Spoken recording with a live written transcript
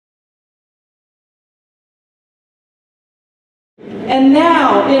And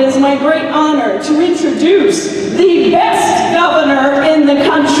now it is my great honor to introduce the best governor in the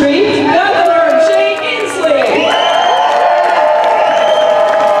country, Governor Jay Inslee.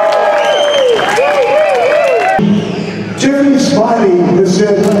 Tiffany Smiley has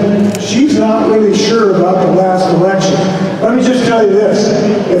said she's not really sure about the last election. Let me just tell you this.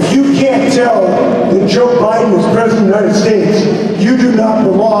 If you can't tell that Joe Biden is President of the United States, you do not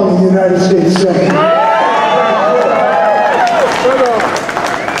belong in the United States Senate.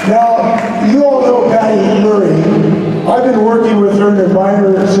 Now, you all know Patty Murray. I've been working with her and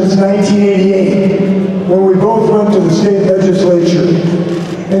admiring her since 1988, when we both went to the state legislature.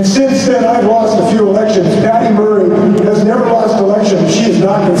 And since then, I've lost a few elections. Patty Murray has never lost an election. She is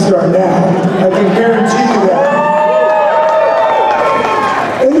not going to start now. I can guarantee you that.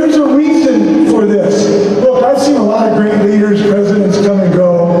 And there's a reason for this. Look, I've seen a lot of great leaders, presidents come and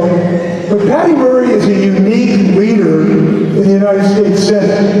go. But Patty Murray is a unique leader in the United States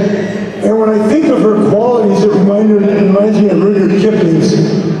Senate. And when I think of her qualities, it reminds me of Rudyard Kipling's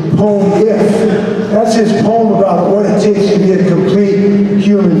poem, If. That's his poem about what it takes to be a complete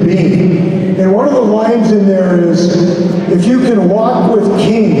human being. And one of the lines in there is, if you can walk with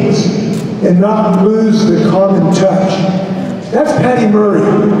kings and not lose the common touch. That's Patty Murray,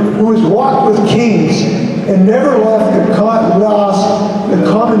 who has walked with kings and never lost the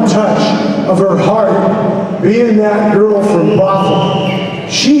common touch of her heart, being that girl from Bothell.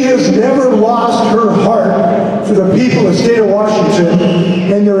 She has never lost her heart for the people of the state of Washington,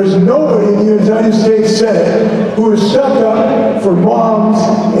 and there is nobody in the United States Senate who has stuck up for moms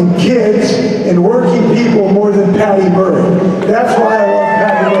and kids and working people more than Patty Murray. That's why I love her.